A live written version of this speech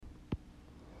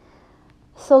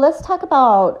So let's talk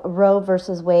about Roe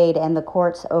versus Wade and the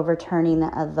courts overturning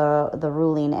the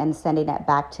ruling and sending it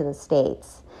back to the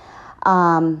states.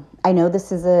 I know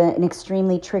this is an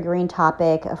extremely triggering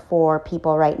topic for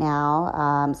people right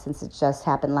now, since it just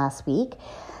happened last week.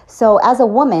 So as a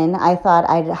woman, I thought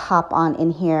I'd hop on in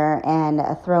here and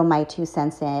throw my 2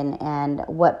 cents in. And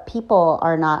what people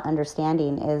are not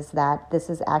understanding is that this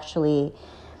is actually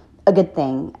a good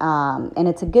thing. And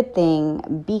it's a good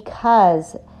thing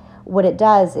because what it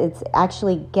does, it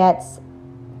actually gets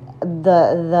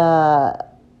the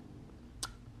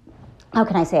how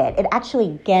can I say it? It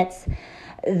actually gets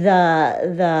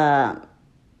the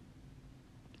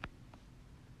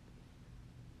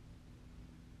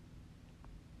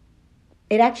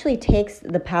it actually takes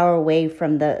the power away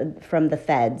from the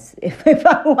feds, if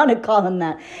I want to call them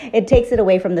that. It takes it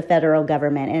away from the federal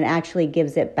government and actually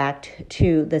gives it back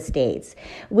to the states,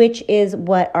 which is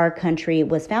what our country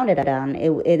was founded on.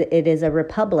 It is a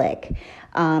republic.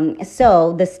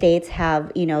 So the states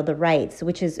have, the rights,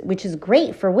 which is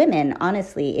great for women,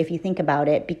 honestly, if you think about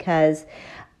it, because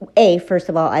first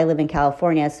of all, I live in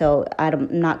California, so I'm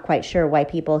not quite sure why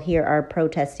people here are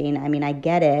protesting. I mean, I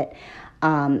get it.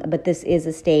 But this is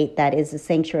a state that is a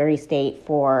sanctuary state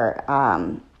for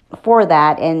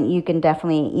that, and you can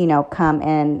definitely, come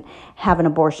and have an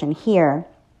abortion here.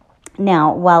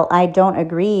 Now, while I don't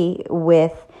agree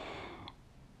with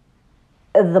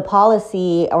the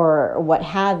policy or what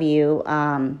have you,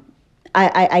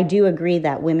 I do agree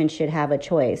that women should have a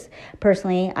choice.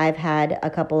 Personally, I've had a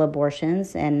couple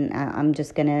abortions, and I'm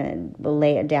just going to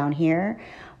lay it down here.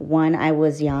 One, I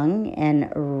was young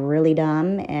and really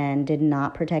dumb and did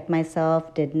not protect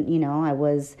myself. I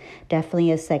was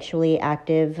definitely a sexually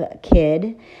active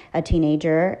kid, a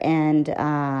teenager, and,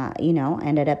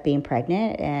 ended up being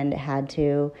pregnant and had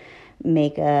to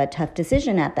make a tough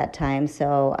decision at that time.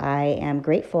 So I am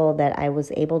grateful that I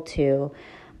was able to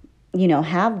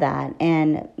have that.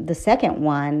 And the second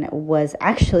one was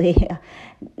actually,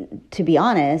 to be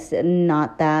honest,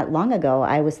 not that long ago.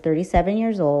 I was 37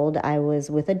 years old. I was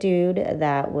with a dude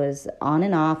that was on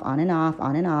and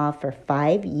off for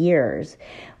 5 years,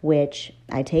 which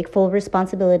I take full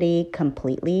responsibility,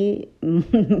 completely,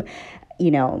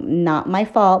 not my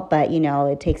fault, but,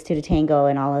 it takes two to tango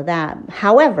and all of that.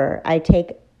 However, I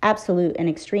take absolute and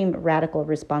extreme radical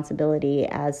responsibility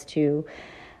as to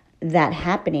that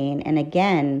happening. And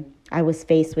again, I was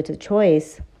faced with a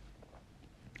choice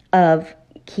of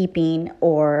keeping it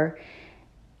or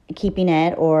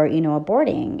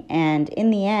aborting. And in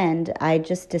the end, I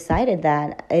just decided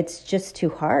that it's just too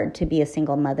hard to be a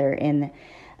single mother in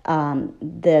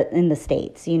the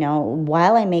States.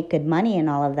 While I make good money and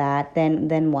all of that,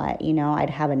 then what? I'd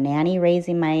have a nanny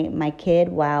raising my kid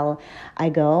while I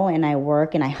go and I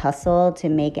work and I hustle to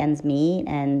make ends meet.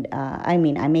 And I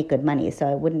make good money, so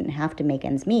I wouldn't have to make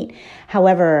ends meet.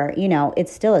 However,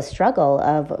 it's still a struggle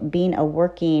of being a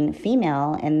working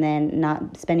female and then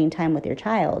not spending time with your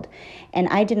child. And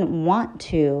I didn't want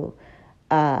to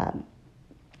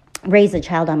raise a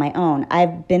child on my own.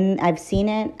 I've seen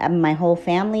it, my whole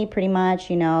family pretty much,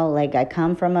 I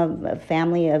come from a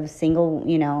family of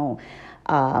single,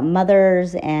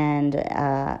 mothers and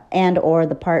or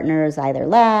the partners either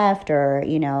left or,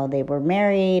 they were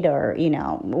married or,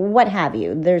 what have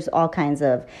you. There's all kinds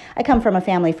of, I come from a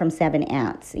family from 7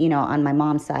 aunts, on my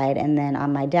mom's side. And then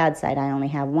on my dad's side, I only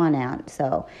have 1 aunt.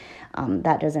 So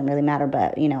that doesn't really matter.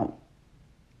 But,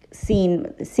 seeing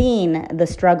the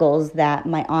struggles that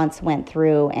my aunts went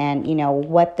through and,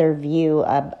 what their view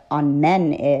on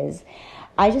men is,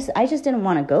 I just didn't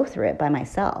want to go through it by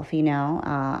myself,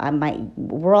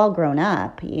 we're all grown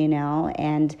up,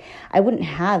 and I wouldn't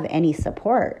have any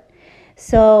support.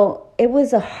 So it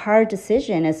was a hard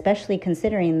decision, especially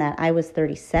considering that I was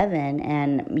 37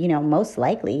 and, most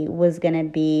likely was going to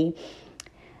be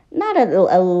not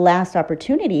a last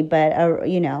opportunity, but,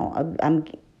 I'm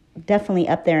definitely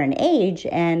up there in age,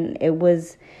 and it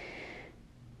was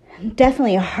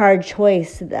definitely a hard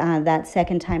choice that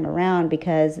second time around,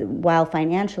 because while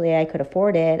financially I could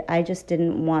afford it, I just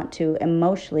didn't want to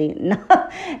emotionally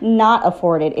not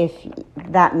afford it, if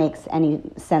that makes any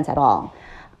sense at all.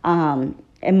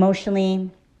 Emotionally,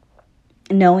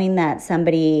 knowing that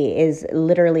somebody is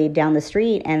literally down the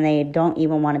street and they don't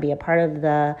even want to be a part of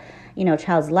the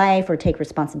child's life or take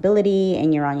responsibility,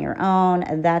 and you're on your own,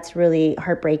 that's really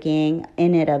heartbreaking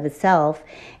in and of itself.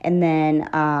 And then,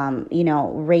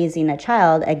 raising a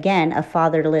child, again, a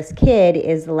fatherless kid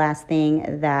is the last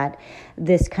thing that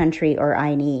this country or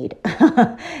I need.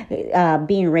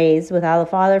 Being raised without a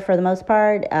father for the most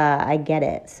part, I get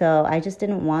it. So I just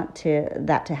didn't want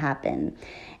that to happen.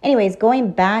 anyways,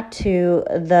 going back to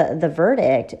the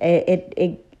verdict,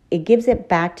 it gives it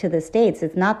back to the states.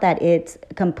 It's not that it's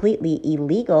completely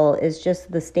illegal. It's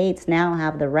just the states now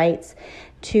have the rights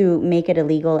to make it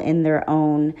illegal in their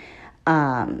own,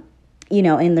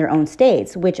 in their own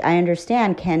states, which I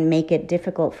understand can make it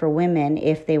difficult for women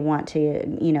if they want to,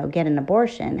 get an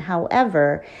abortion.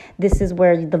 However, this is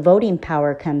where the voting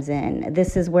power comes in.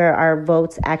 This is where our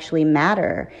votes actually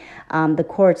matter. The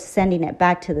courts sending it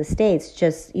back to the states,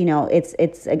 just,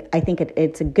 I think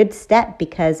it's a good step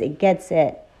because it gets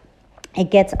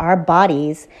our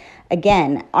bodies,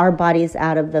 again, our bodies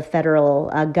out of the federal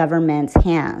government's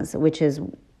hands, which is,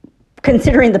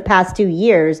 considering the past 2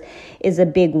 years, is a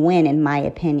big win in my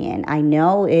opinion. I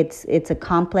know it's a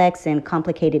complex and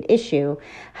complicated issue.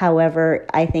 However,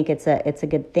 I think it's a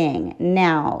good thing.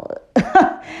 Now,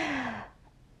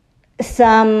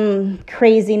 some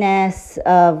craziness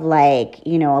of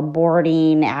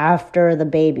aborting after the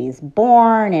baby's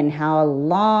born and how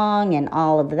long and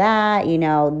all of that,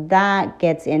 that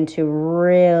gets into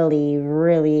really,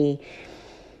 really,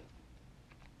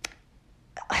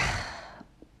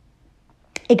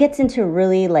 it gets into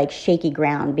really shaky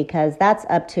ground because that's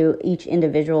up to each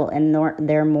individual and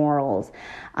their morals.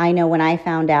 I know when I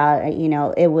found out,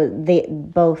 they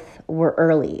both were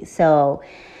early. So,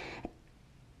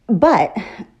 but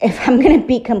if I'm going to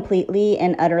be completely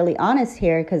and utterly honest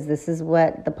here, because this is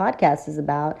what the podcast is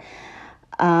about,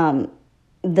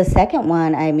 the second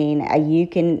one,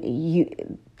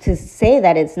 to say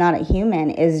that it's not a human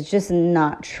is just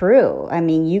not true. I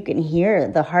mean, you can hear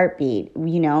the heartbeat,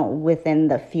 within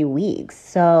the few weeks.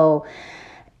 So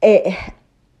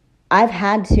I've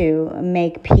had to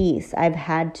make peace. I've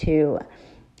had to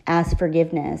ask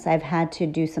forgiveness. I've had to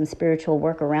do some spiritual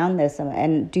work around this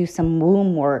and do some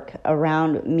womb work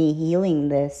around me healing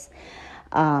this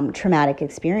traumatic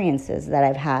experiences that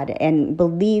I've had. And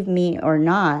believe me or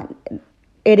not,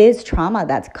 it is trauma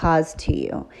that's caused to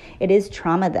you. It is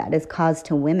trauma that is caused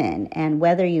to women. And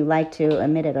whether you like to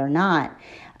admit it or not,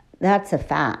 that's a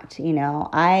fact.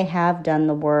 I have done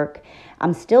the work.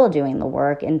 I'm still doing the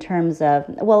work in terms of,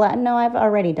 no, I've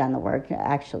already done the work,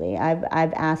 actually. I've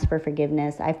asked for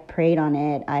forgiveness. I've prayed on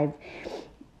it. And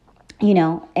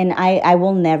I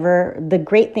will never, the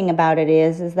great thing about it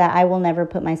is that I will never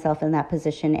put myself in that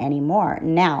position anymore.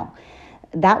 Now,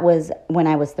 that was when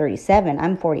I was 37.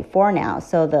 I'm 44 now.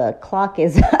 So the clock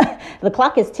is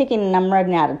ticking and I'm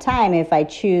running out of time if I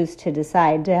choose to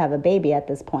decide to have a baby at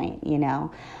this point,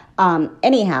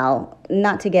 anyhow,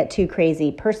 not to get too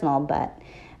crazy personal, but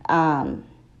I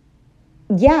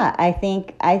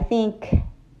think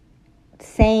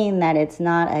saying that it's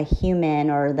not a human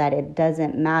or that it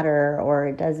doesn't matter or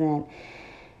it doesn't,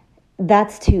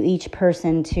 that's to each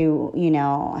person to,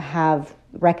 have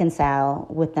reconcile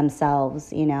with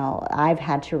themselves. I've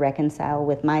had to reconcile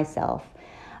with myself,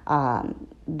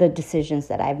 the decisions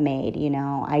that I've made.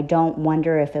 I don't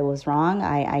wonder if it was wrong.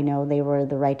 I know they were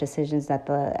the right decisions at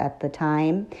the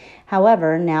time.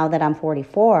 However, now that I'm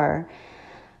 44,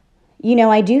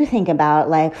 I do think about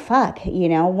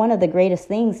one of the greatest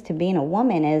things to being a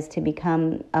woman is to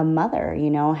become a mother,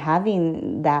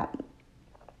 having that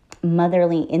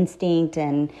motherly instinct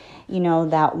and,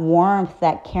 that warmth,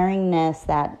 that caringness,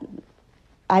 that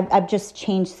I've just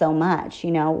changed so much.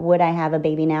 Would I have a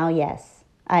baby now? Yes,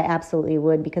 I absolutely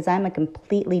would, because I'm a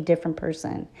completely different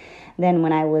person than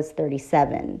when I was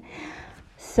 37.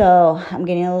 So I'm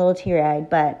getting a little teary-eyed,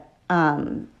 but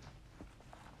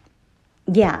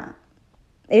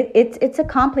It's a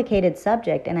complicated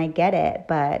subject, and I get it,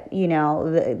 but,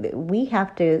 we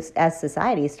have to, as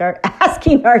society, start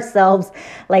asking ourselves,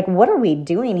 what are we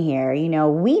doing here?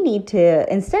 We need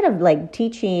to, instead of,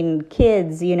 teaching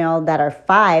kids, that are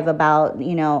 5 about,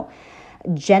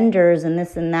 genders and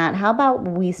this and that, how about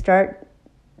we start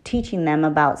teaching them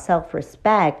about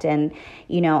self-respect and,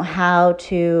 how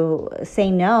to say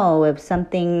no if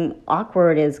something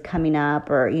awkward is coming up,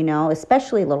 or,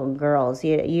 especially little girls.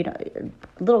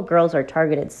 Little girls are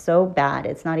targeted so bad.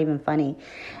 It's not even funny.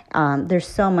 There's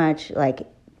so much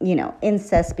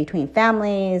incest between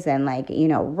families and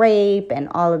rape and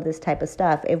all of this type of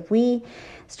stuff. If we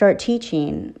start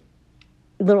teaching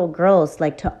little girls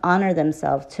to honor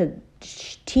themselves, to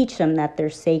teach them that they're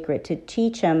sacred, to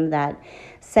teach them that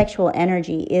sexual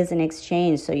energy is an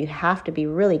exchange, so you have to be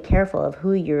really careful of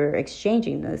who you're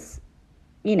exchanging this,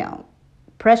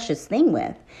 precious thing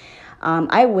with.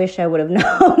 I wish I would have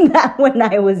known that when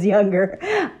I was younger.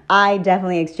 I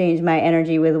definitely exchanged my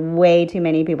energy with way too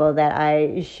many people that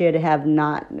I should have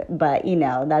not, but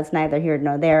that's neither here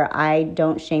nor there. I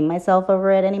don't shame myself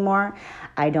over it anymore.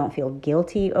 I don't feel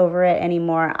guilty over it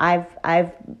anymore.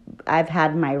 I've I've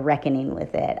had my reckoning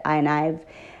with it, and I've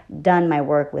done my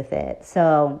work with it.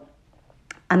 So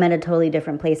I'm at a totally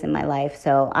different place in my life.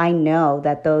 So I know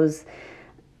that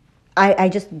I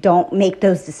just don't make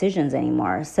those decisions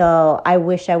anymore. So I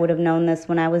wish I would have known this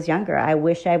when I was younger. I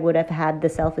wish I would have had the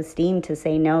self-esteem to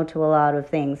say no to a lot of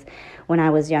things when I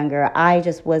was younger. I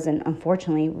just wasn't,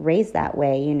 unfortunately, raised that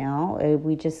way,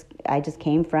 I just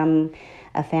came from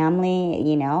a family,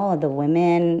 the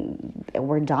women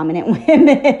were dominant women,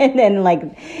 and like,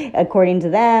 according to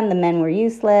them, the men were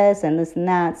useless and this and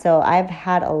that. So I've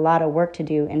had a lot of work to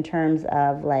do in terms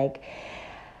of like,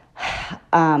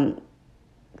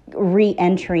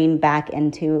 re-entering back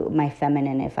into my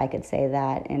feminine, if I could say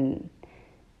that, and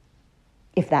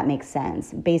if that makes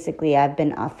sense. Basically, I've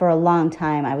been, for a long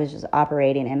time, I was just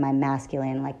operating in my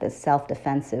masculine, like this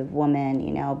self-defensive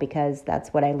woman, because that's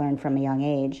what I learned from a young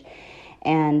age.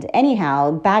 And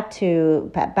anyhow, back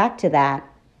to that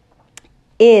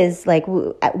is like,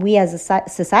 we as a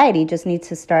society just need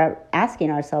to start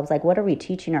asking ourselves, like, what are we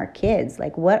teaching our kids?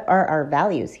 Like, what are our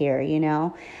values here,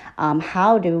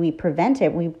 how do we prevent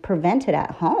it? We prevent it at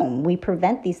home. We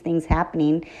prevent these things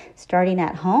happening starting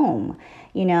at home,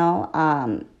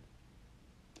 and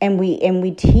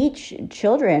we teach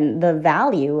children the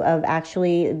value of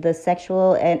actually the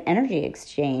sexual and energy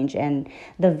exchange, and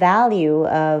the value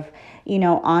of,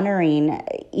 honoring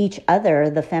each other,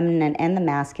 the feminine and the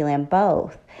masculine,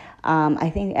 both. I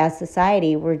think as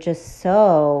society, we're just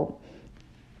so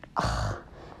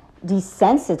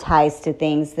desensitized to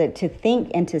things, that to think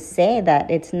and to say that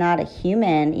it's not a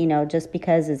human, just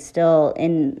because it's still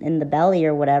in the belly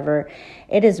or whatever,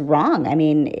 it is wrong. I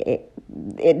mean,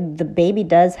 the baby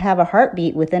does have a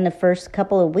heartbeat within the first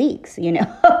couple of weeks,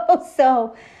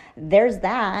 so there's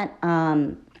that.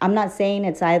 I'm not saying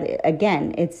it's either,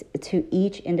 again, it's to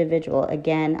each individual.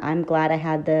 Again, I'm glad I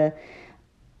had the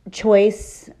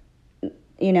choice,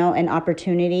 an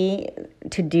opportunity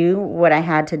to do what I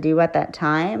had to do at that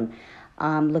time.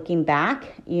 Looking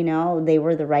back, they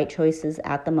were the right choices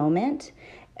at the moment.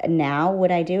 Now,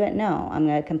 would I do it? No, I'm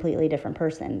a completely different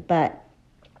person. But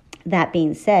that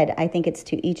being said, I think it's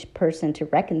to each person to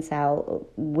reconcile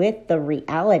with the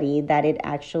reality that it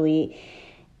actually,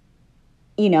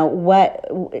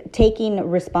 taking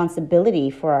responsibility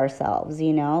for ourselves,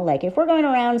 like if we're going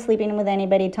around sleeping with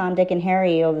anybody, Tom, Dick, and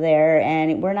Harry over there,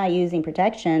 and we're not using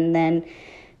protection, then,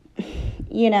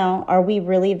 are we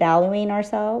really valuing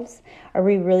ourselves? Are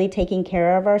we really taking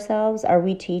care of ourselves? Are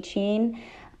we teaching,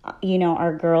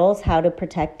 our girls how to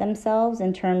protect themselves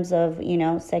in terms of,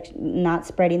 not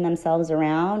spreading themselves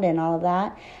around and all of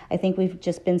that? I think we've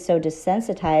just been so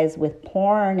desensitized with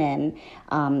porn and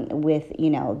with,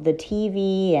 the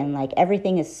TV, and like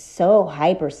everything is so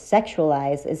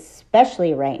hypersexualized,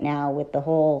 especially right now with the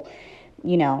whole,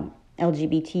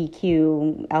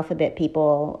 LGBTQ alphabet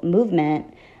people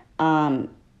movement.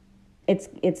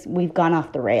 We've gone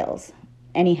off the rails.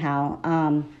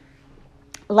 Anyhow,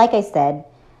 like I said,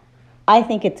 I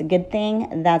think it's a good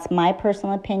thing. That's my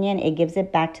personal opinion. It gives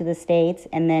it back to the states,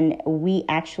 and then we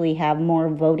actually have more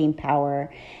voting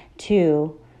power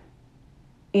to,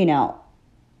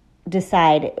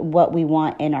 decide what we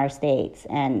want in our states.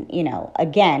 And,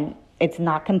 again, it's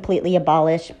not completely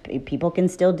abolished. People can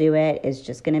still do it. It's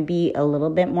just going to be a little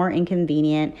bit more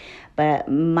inconvenient. But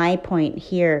my point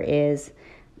here is,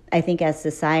 I think as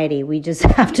society, we just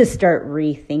have to start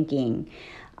rethinking,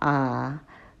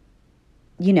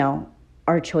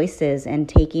 our choices and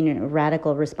taking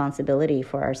radical responsibility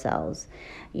for ourselves.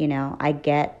 I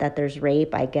get that there's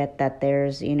rape. I get that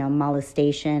there's,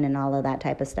 molestation and all of that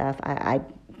type of stuff.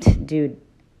 Dude,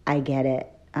 I get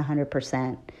it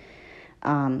 100%.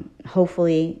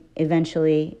 Hopefully,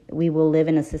 eventually, we will live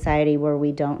in a society where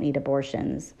we don't need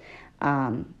abortions.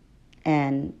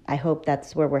 And I hope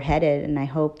that's where we're headed. And I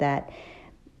hope that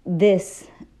this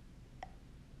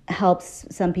helps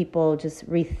some people just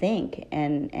rethink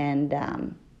and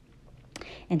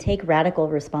take radical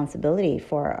responsibility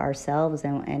for ourselves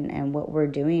and what we're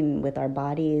doing with our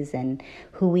bodies, and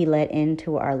who we let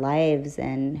into our lives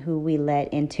and who we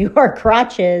let into our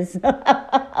crotches.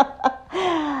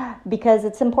 Because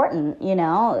it's important,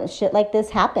 shit like this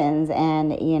happens,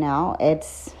 and,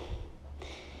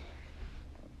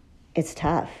 it's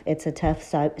tough. It's a tough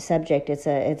subject. It's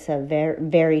a very,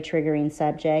 very triggering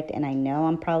subject, and I know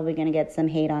I'm probably going to get some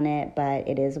hate on it, but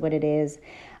it is what it is.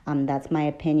 That's my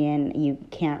opinion. You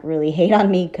can't really hate on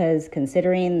me, because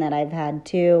considering that I've had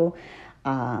two,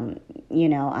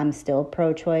 I'm still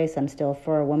pro-choice. I'm still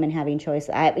for a woman having choice.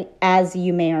 As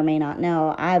you may or may not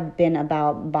know, I've been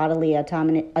about bodily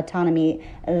autonomy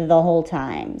the whole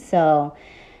time. So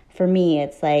for me,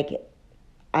 it's like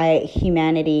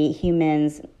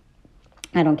humans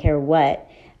I don't care what,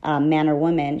 man or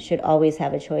woman, should always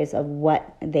have a choice of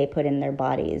what they put in their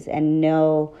bodies. And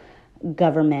no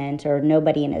government or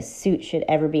nobody in a suit should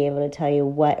ever be able to tell you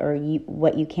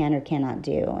what you can or cannot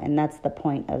do. And that's the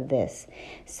point of this.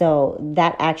 So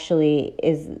that actually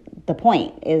is the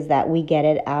point, is that we get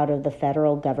it out of the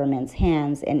federal government's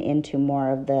hands and into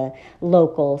more of the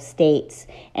local states.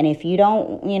 And if you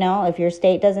don't, if your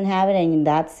state doesn't have it and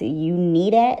you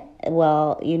need it,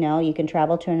 well, you can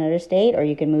travel to another state or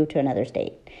you can move to another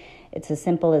state. It's as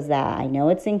simple as that. I know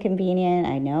it's inconvenient.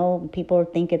 I know people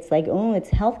think it's like, oh, it's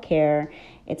healthcare.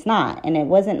 It's not. And it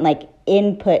wasn't like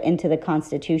input into the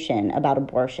Constitution about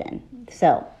abortion.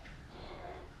 So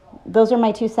those are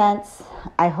my 2 cents.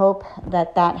 I hope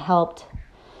that helped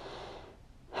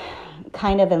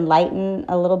kind of enlighten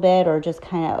a little bit, or just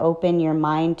kind of open your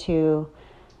mind to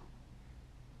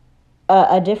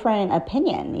a different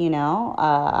opinion.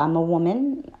 I'm a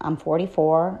woman. I'm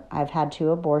 44. I've had 2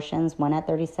 abortions, one at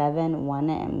 37,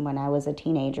 one when I was a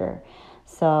teenager.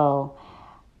 So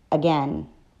again,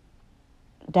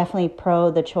 definitely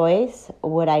pro the choice.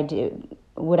 Would I do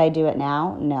it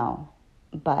now? No,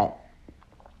 but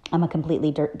I'm a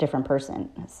completely different person.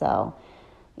 So,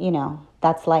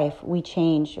 that's life. We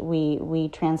change, we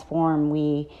transform,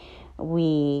 we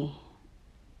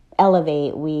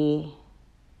elevate, we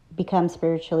become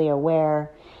spiritually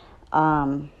aware.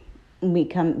 We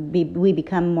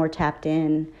become more tapped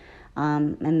in,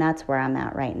 and that's where I'm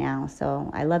at right now. So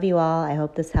I love you all. I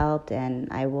hope this helped, and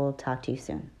I will talk to you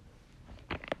soon.